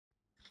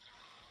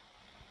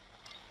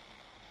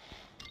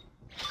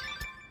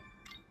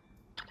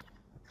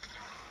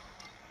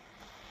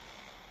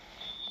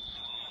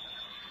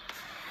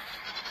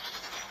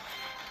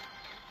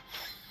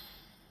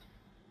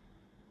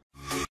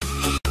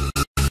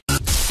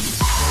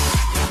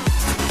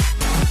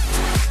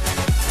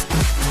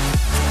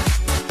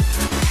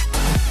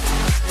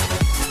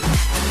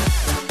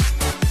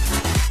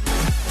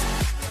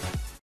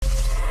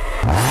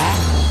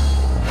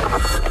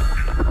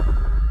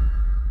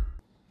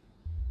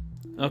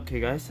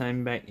Okay guys,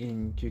 I'm back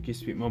in QQ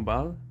Speed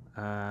Mobile.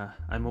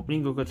 I'm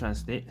opening Google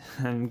Translate.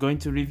 I'm going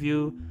to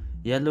review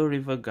Yellow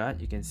River Guard.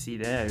 You can see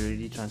there, I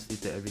already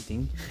translated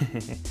everything.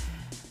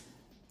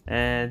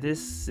 And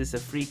this is a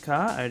free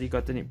car. I already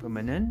gotten it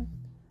permanent.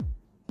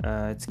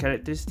 Its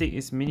characteristic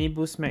is mini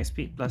boost max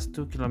speed plus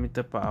 2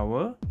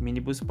 km/h, mini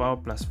boost power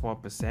plus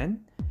 4%,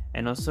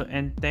 and also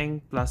end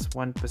tank plus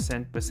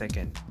 1% per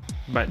second.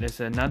 But there's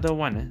another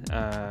one,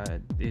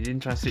 they didn't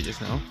translate just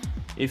now.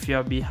 If you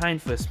are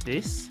behind first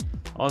place,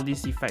 all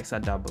these effects are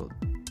doubled.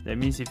 That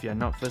means if you are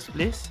not first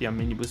place, your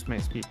mini boost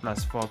max speed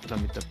plus 4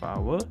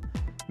 km/h,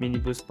 mini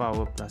boost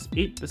power plus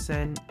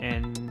 8%,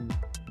 and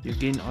you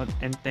gain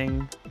end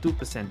tank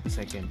 2% per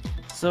second.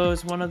 So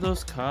it's one of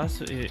those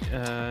cars,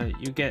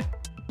 you get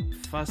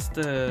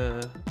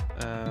faster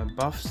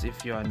buffs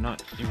if you are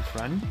not in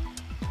front.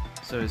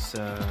 So it's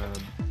a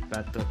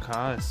better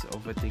car, it's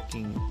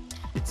overtaking.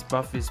 Its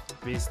buff is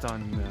based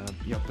on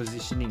your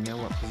positioning,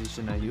 what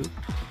position are you.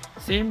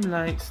 Same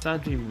like Star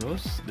Dream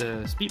Rose,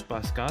 the Speed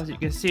Pass cars. You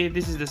can say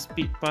this is the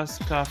Speed Pass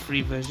car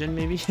free version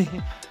maybe. So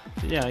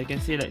yeah, you can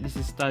say like this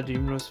is Star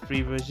Dream Rose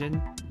free version.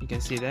 You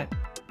can say that.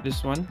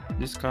 This one,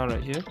 this car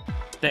right here.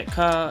 That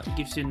car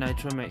gives you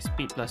Nitro Max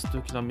Speed plus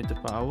 2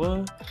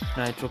 km/h,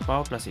 Nitro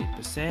Power plus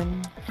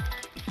 8%.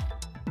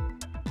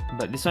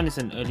 But this one is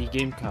an early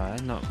game car,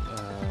 not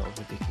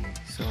overtaking.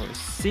 So it's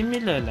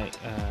similar like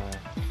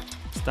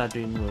Star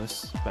Dream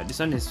Rose, but this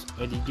one is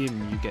early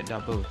game, you get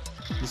double.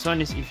 This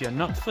one is if you're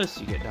not first,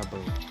 you get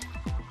double.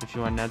 If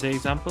you want another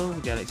example,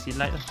 Galaxy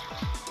Light.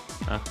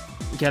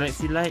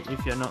 Galaxy Light,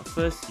 if you're not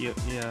first, your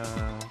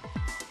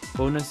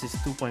bonus is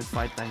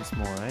 2.5 times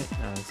more, right?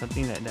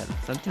 Something like that.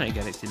 Something like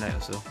Galaxy Light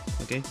also.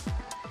 Okay.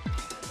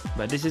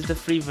 But this is the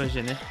free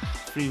version,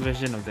 free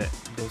version of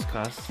those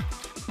cars.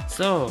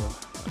 So,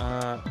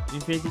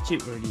 Infinity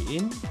Chip already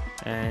in,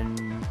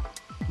 and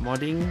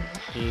modding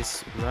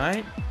is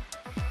right,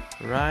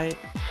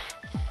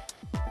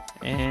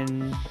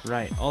 and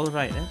right, all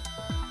right,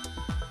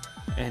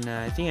 and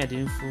I think I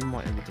didn't full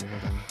mod everything.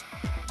 Hold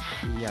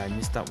on. Yeah, I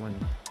missed out one.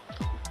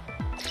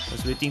 I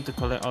was waiting to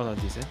collect all of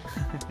this.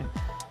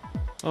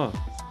 Oh,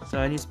 so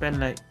I need to spend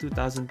like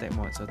 2,000 tech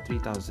mods or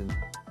 3,000.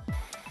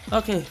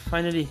 Okay,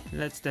 finally,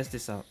 let's test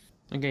this out.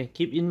 Okay,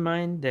 keep in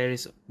mind there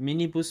is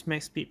mini boost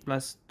max speed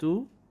plus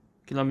 2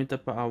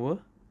 km/h.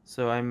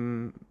 So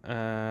I'm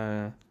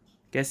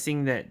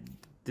guessing that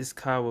this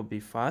car will be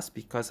fast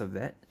because of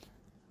that.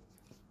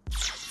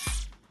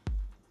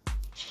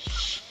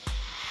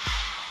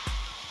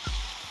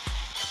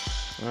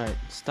 Alright,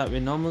 start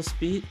with normal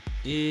speed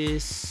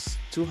is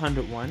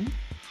 201.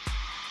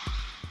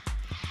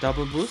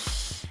 Double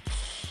boost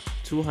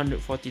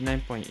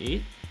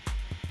 249.8.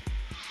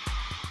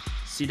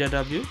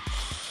 CW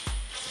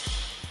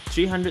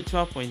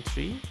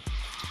 312.3.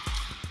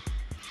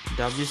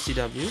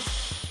 WCW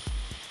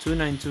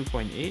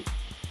 292.8.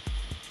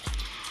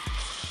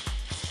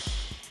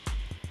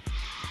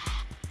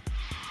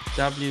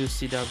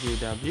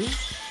 WCWW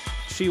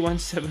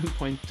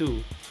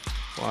 317.2.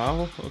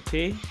 Wow,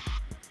 okay.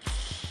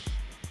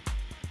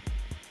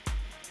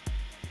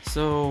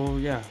 So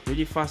yeah,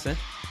 really fast,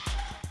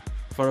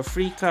 for a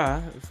free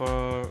car,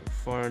 for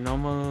a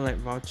normal like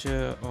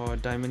voucher or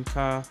diamond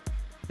car,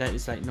 that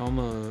is like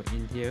normal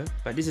in here,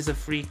 but this is a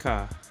free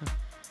car.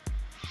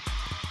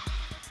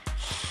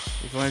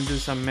 If you want to do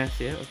some math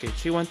here, okay,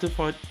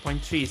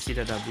 312.3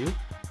 CW.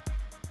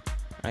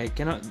 I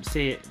cannot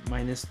say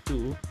minus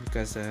 2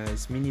 because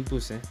it's mini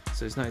boost,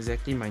 so it's not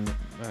exactly minus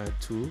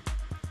 2.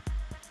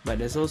 But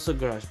there's also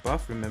garage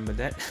buff, remember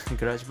that.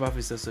 Garage buff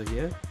is also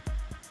here.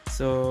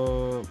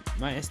 So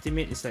my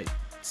estimate is like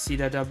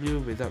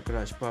CW without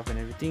garage buff and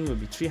everything will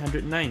be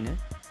 309,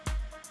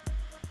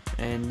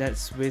 and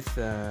that's with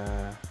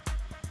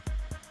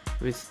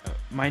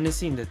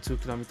minusing the 2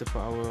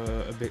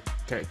 km/h a bit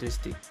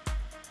characteristic.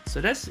 So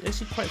that's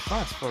actually quite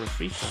fast for a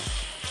free car.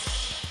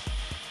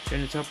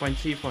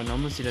 312.3 for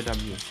normal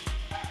CW.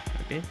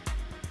 Okay.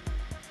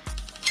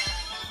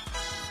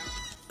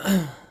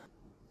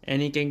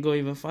 And it can go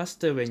even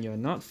faster when you're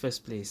not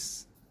first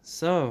place.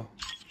 So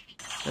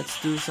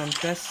let's do some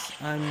tests.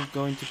 I'm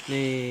going to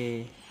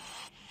play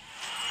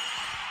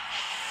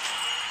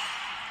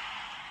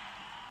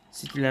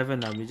City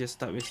 11 now. We just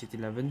start with City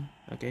 11.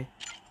 Okay.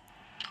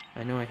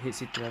 I know I hate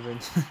City 11.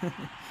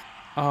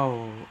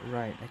 Oh,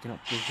 right. I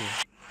cannot play here.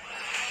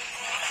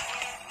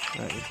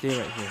 Right, we play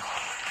right here.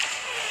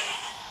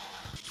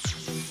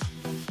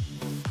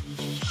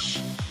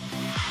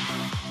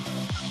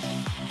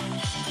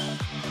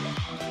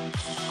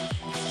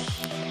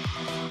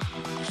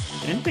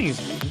 Anything is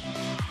good.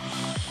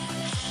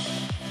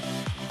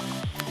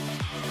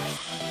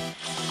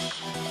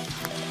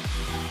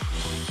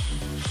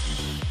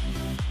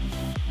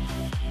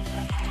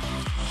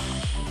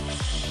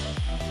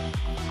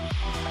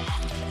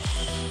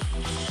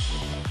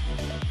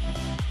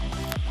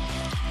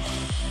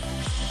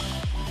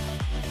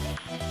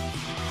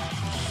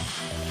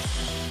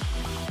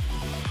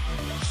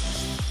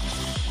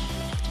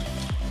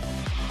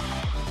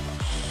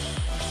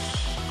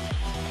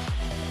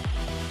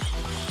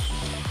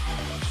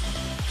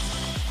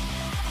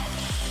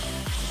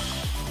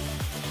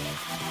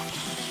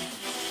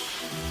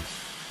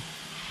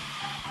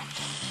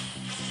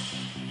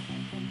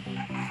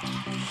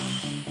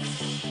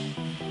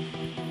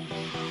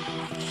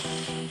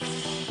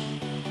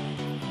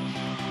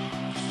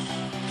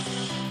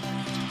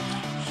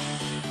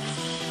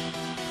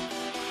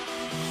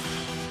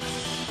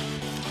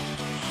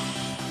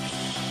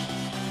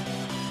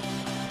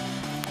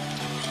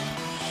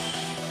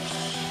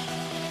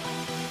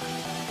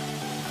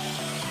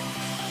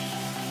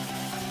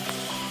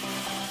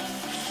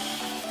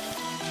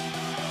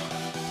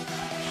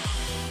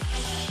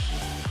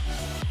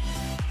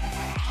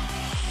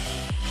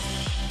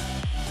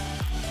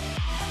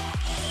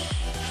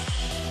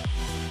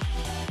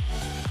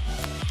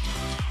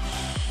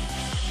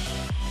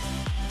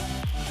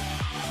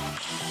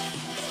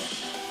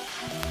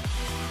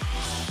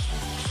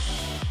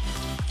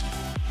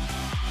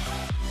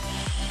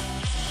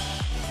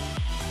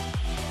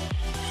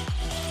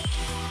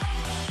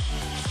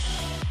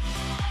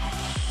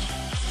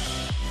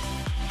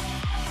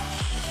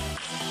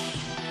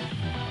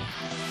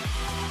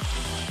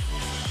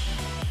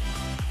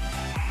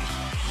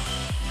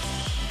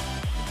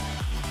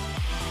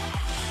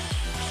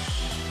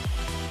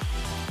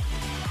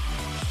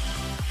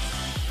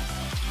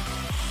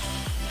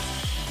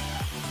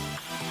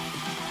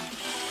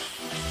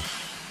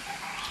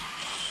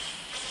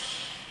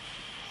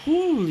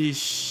 Holy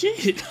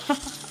shit!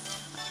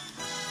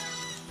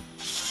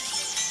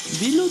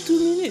 Below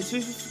 2 minutes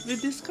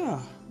with this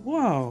car.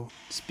 Wow.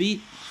 Speed,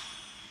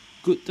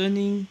 good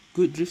turning,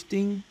 good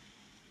drifting.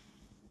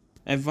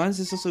 Advance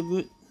is also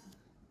good.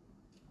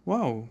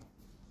 Wow.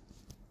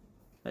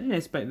 I didn't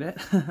expect that.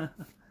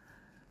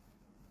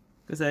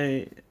 Because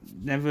I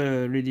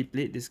never really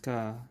played this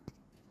car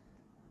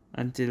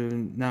until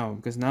now.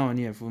 Because now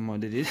only I full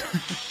modded it.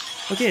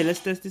 Okay, let's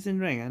test this in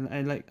rank.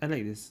 I like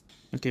this.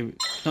 Okay,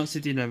 not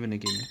City 11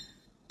 again.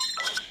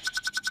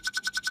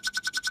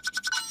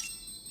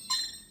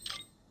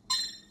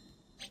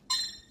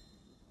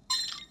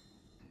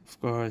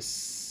 Of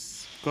course.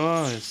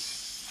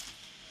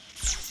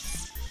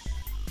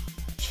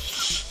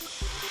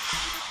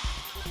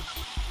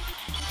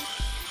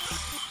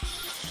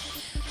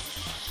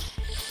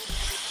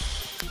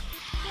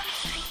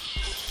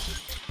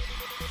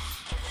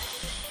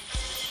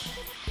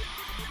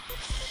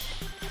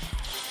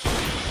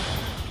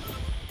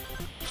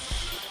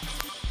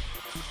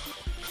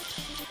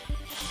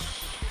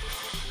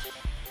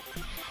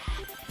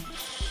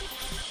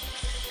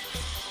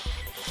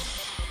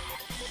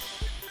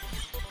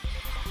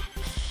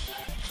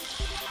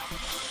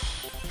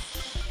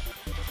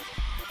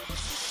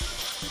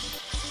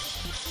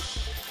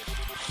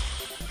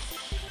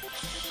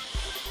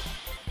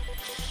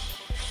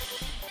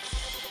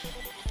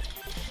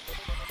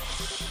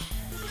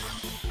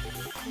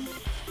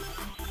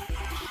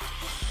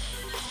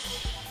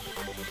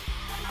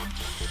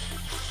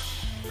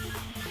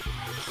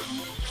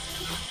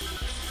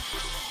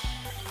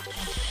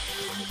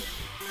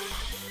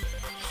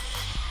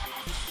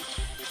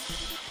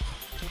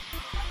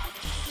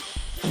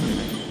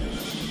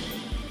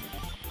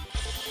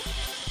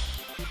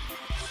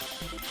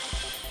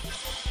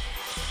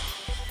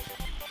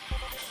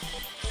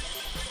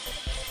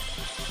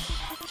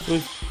 Uy.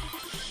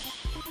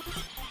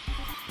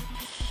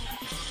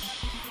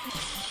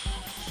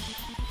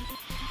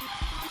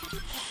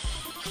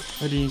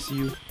 I didn't see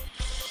you.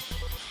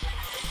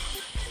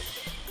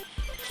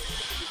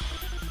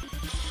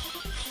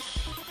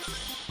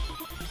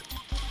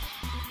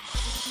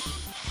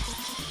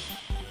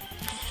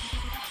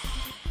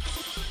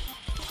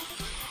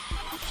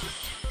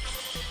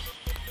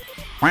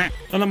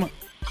 Alamak.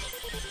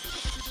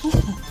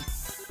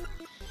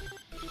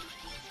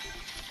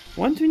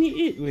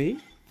 128 way.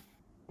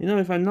 You know,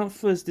 if I'm not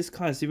first, this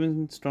car is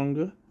even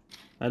stronger.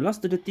 I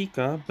lost to the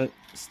Tika, but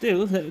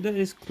still, that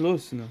is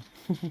close, you know.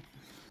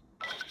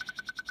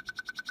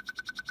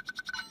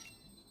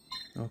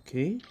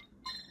 Okay.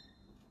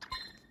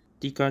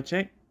 Tika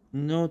check.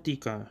 No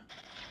Tika.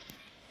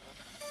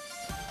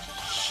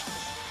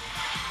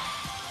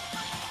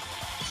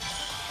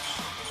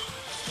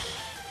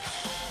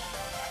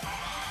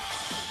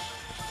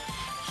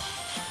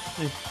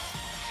 Hey.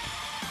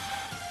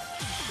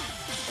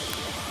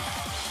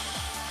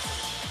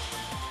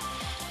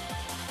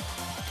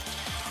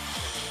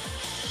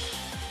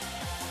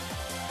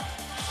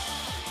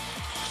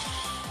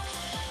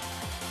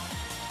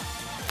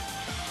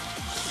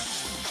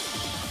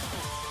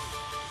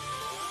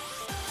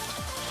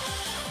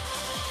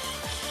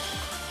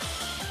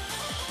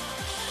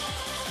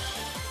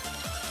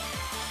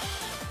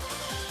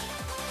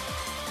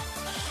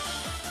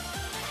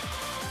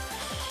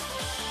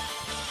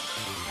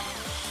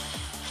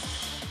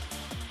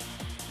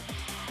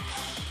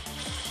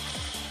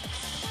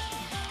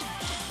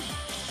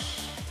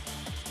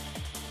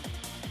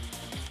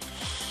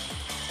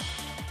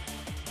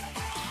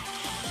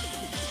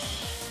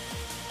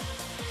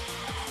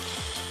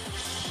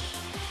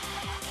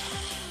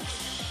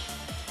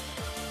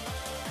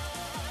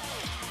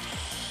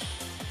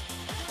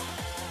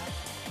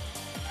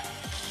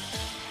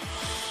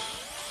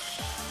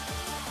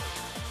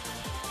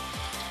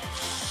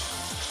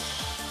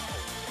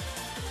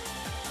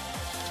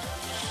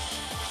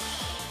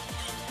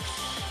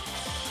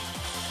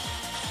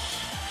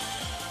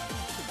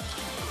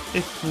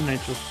 No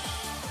nitro.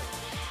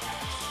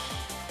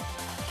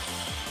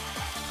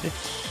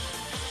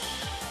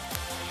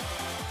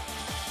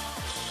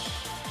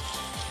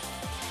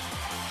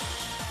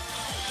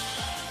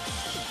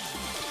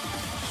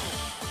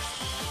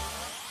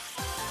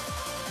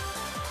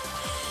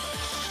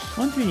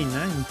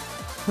 129.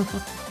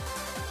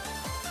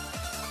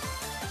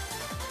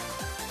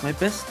 My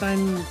best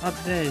time up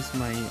there is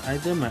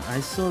either my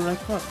ISO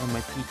record or my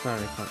Tika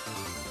record.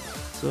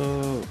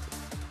 So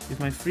with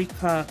my free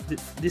car,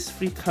 this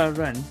free car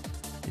run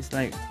is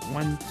like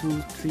 1,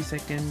 2, 3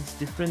 seconds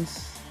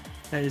difference.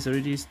 That is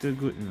already still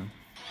good, you know.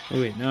 Oh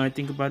wait, now I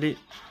think about it,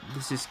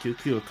 this is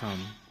QQ account,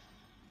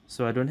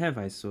 so I don't have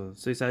ISO.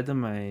 So it's either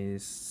my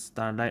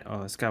Starlight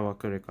or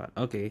Skywalker record.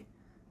 Okay,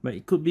 but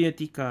it could be a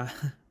Tika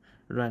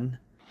run.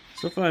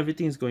 So far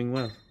everything is going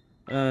well.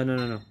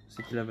 No.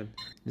 City 11.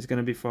 It's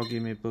gonna be Foggy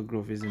Maple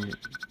Grove, isn't it?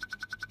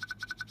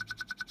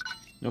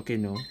 Okay,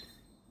 no.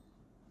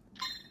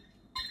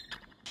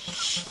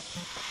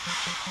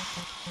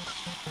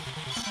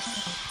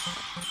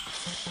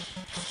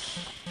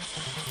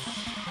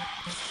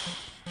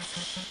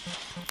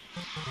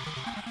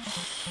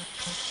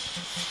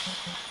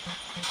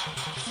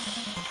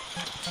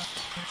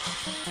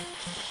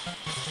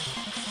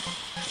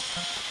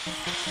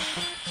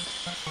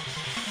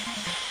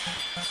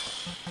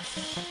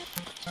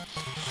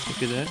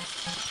 Look at that.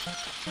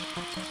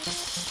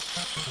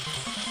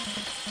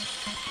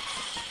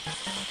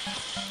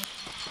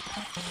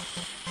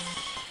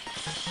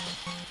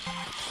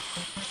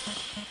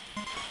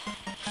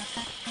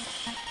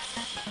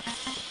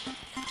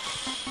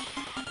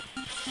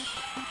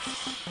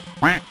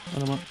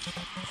 Alamak.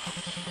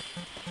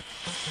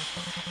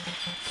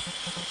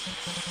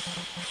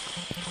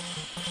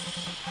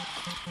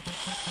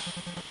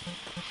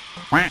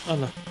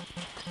 Alah.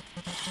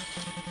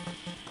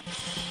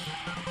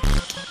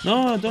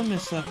 No, don't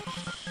mess up.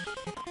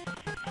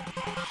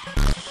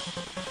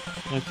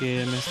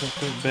 Okay, I messed up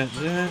quite bad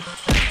there.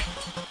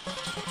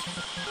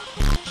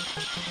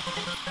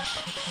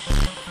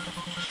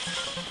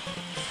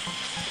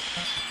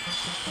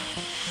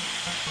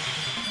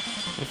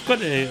 I forgot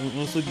that I'm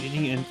also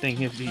getting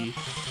N-Tank every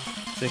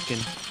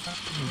second.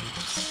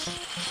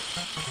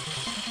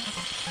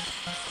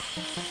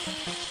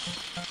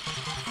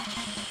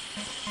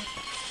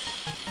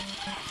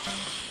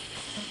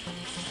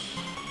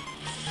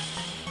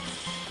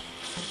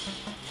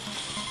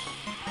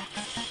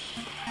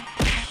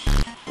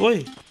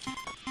 Oi!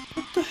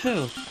 What the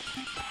hell?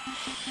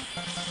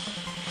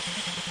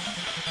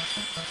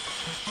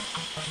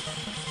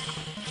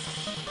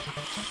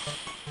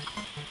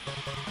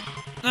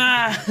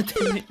 Ah!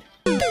 Damn it!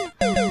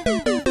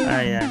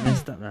 Ah yeah,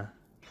 messed up lah.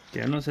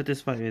 Okay, I'm not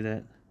satisfied with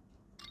that.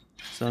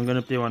 So I'm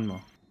gonna play one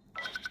more.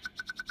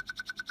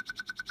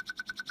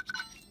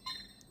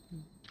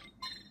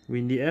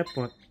 Windy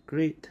Airport,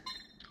 great.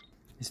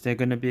 Is there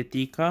gonna be a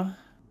T-car?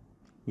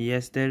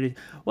 Yes, there is.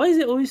 Why is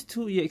it always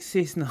 2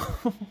 EXAs now?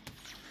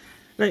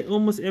 Like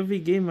almost every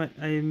game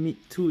I meet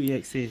 2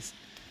 EXAs.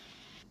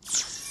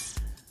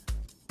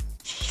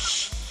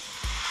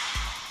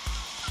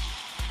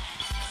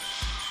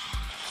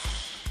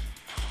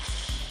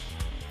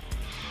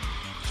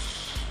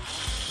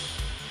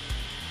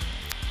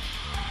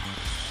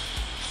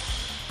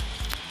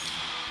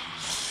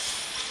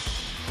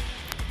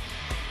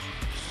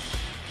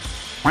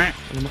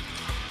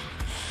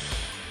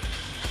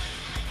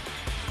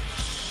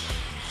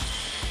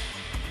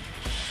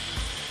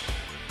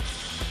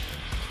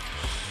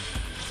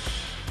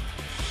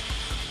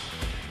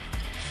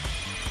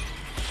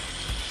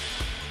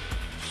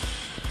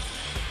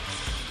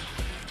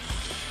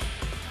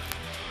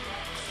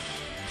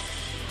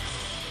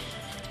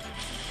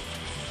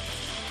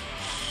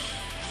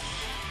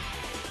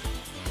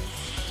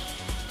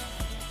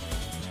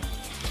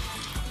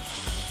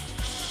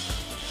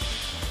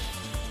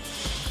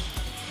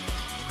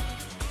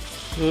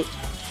 Oh,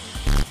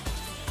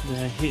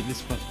 I hate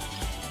this part.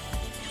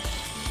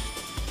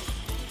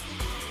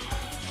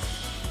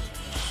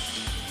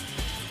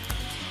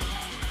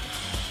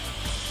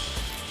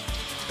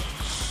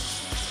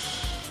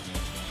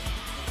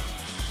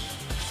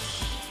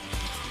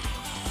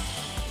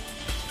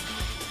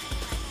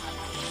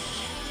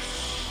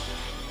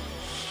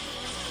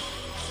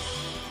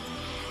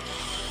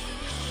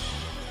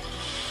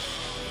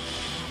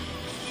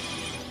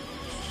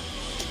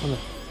 Hold on.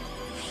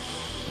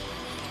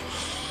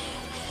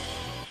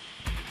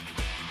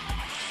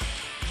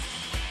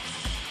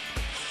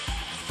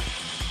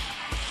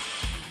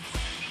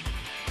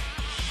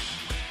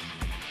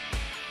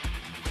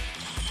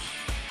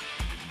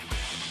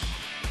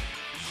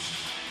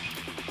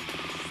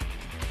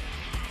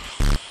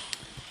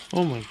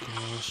 Oh my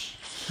gosh.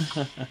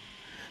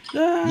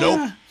 Ah,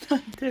 nope.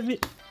 Damn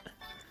it.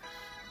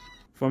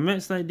 For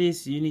maps like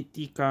this, you need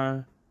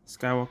T-Car,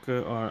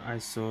 Skywalker or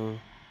ISO.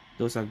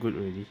 Those are good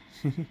already.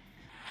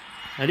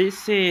 I did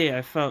say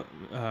I felt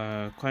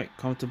quite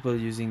comfortable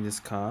using this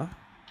car.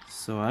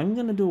 So I'm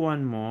gonna do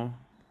one more.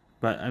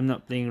 But I'm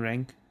not playing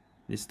rank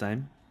this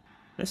time.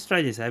 Let's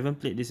try this. I haven't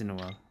played this in a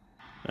while.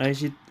 I'm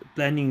actually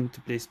planning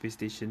to play Space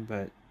Station,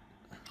 but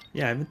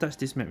yeah, I haven't touched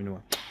this map in a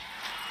while.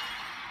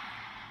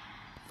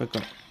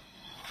 Forgot.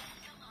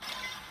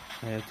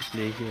 I have to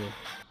play here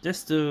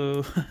just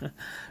to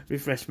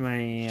refresh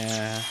my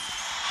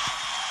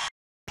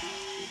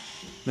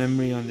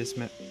memory on this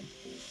map.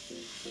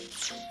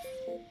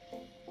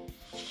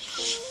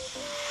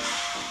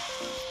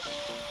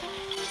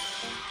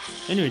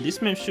 Anyway,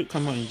 this map should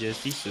come out in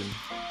JSD soon.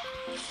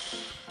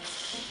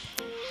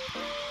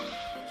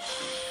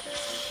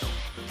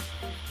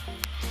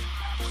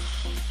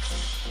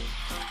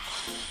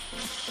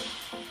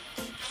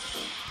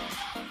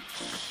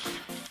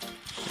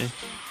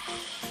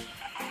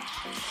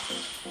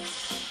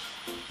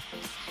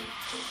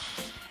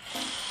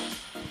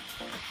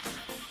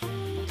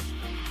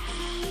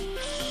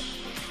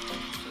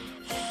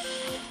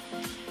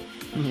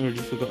 I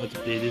already forgot how to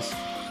play this.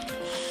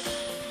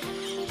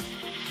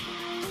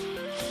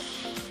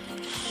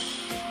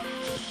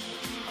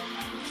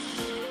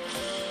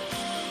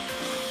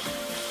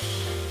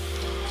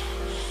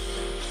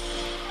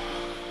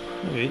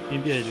 Oh wait,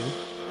 maybe I do.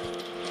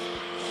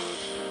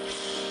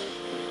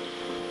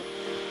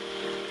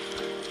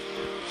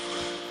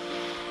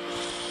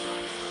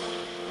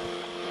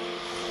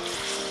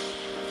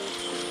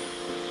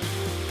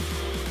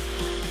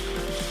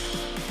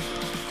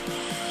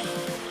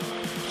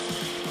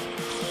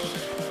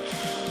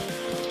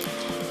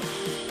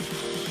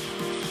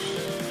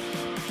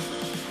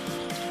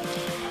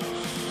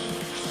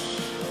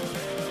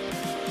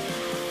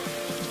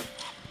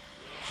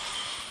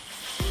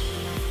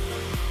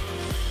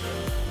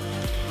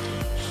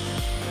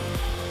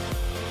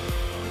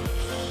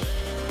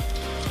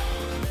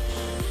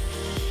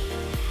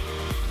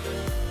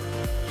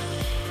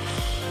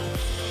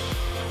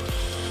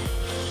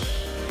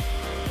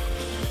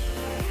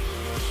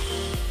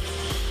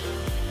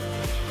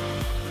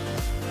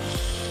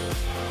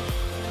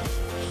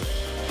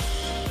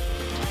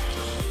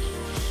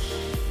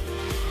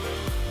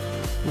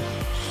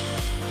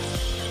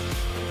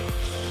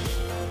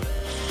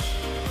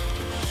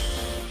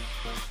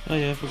 Oh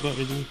yeah, I forgot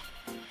already.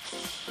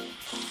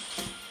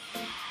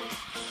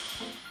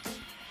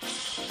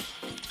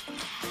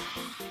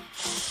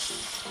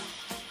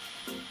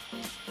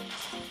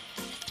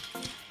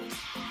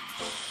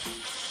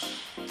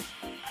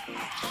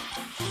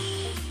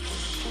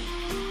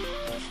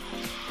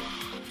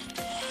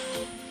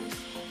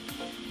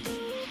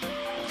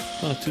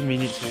 Oh, 2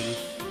 minutes already.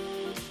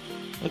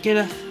 Okay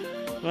lah.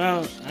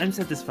 Well, I'm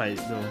satisfied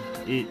though.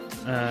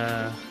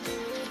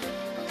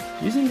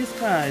 Using this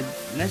card,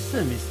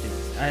 lesser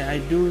mistakes. I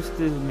do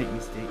still make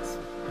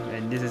mistakes,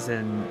 and this is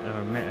an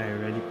map I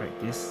already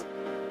practice.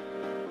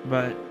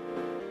 But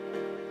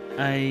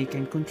I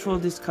can control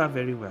this car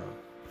very well.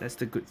 That's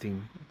the good thing.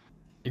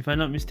 If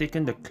I'm not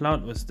mistaken, the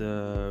Cloud was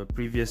the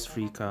previous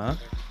free car.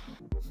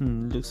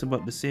 Looks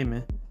about the same,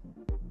 eh?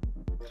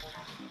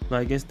 But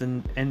I guess the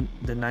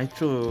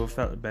Nitro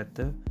felt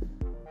better,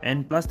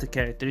 and plus the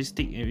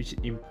characteristic which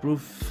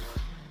improved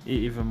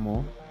it even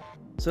more.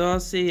 So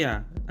I'll say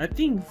yeah, I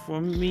think for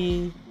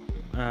me,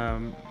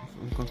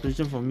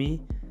 conclusion for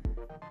me,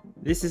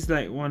 this is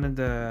like one of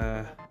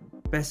the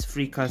best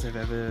free cars I've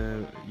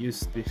ever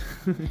used.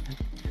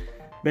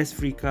 Best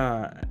free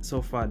car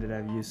so far that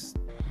I've used,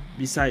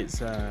 besides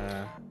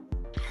the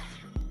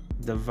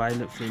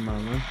Violet Flame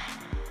Armor.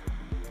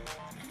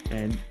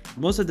 And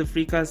most of the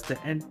free cars, the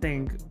end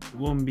tank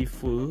won't be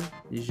full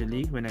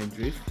usually when I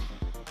drift.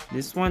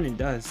 This one it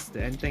does.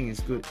 The end tank is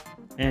good,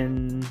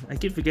 and I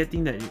keep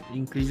forgetting that it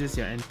increases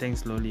your end tank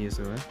slowly as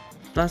well.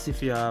 Plus,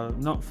 if you are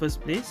not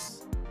first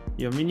place,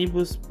 your mini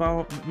boost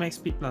power max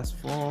speed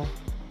 +4,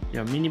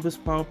 your mini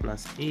boost power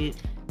 +8,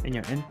 and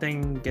your end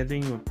tank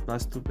gathering with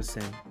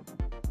 +2%.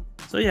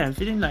 So yeah, I'm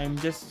feeling like I'm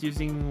just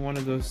using one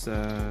of those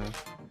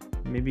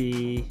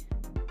maybe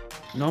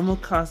normal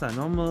cars,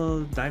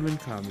 normal diamond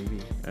car, maybe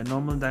a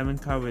normal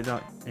diamond car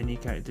without any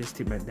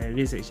characteristic, but there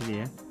is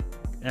actually,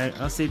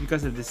 I'll say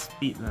because of the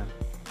speed lah.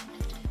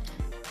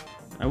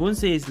 I won't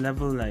say it's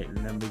level like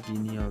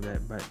Lamborghini or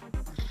that, but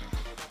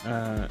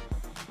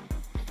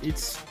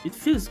it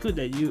feels good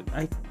that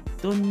I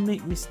don't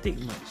make mistake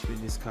much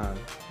with this car.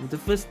 The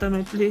first time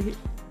I played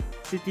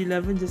City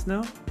 11 just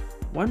now,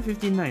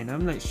 159.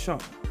 I'm like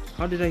shocked.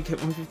 How did I get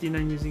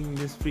 159 using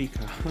this free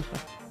car?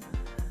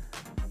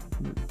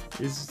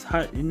 It's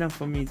hard enough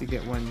for me to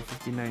get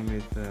 159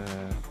 with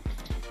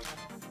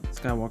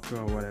Skywalker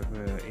or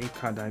whatever,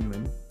 8-car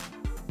diamond.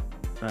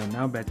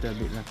 Now better a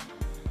bit lah.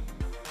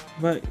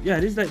 But yeah,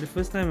 this is like the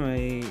first time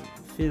I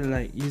feel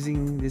like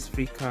using this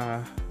free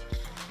car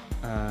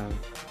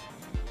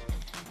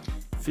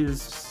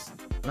feels,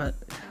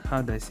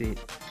 how do I say it?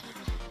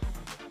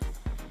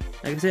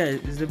 Like I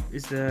said,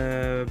 it's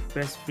the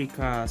best free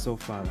car so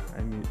far.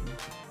 I mean,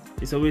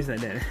 it's always like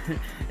that.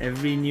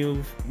 Every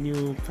new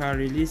car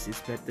release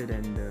is better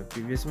than the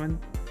previous one,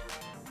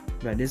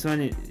 but this one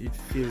it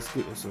feels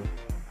good also.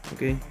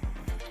 Okay,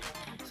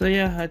 so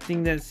yeah, I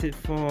think that's it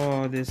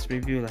for this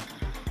review lah.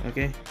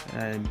 Okay,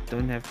 I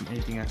don't have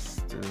anything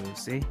else to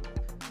say.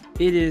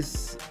 It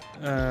is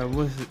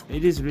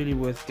really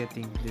worth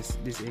getting this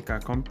A car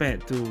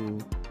compared to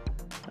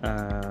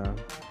I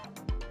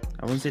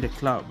won't say the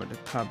Cloud, but the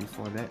car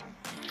before that.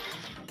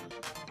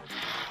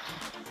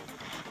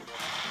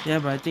 Yeah,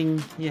 but I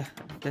think, yeah,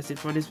 that's it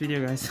for this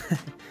video guys.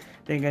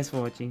 Thank you guys for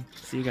watching.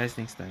 See you guys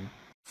next time.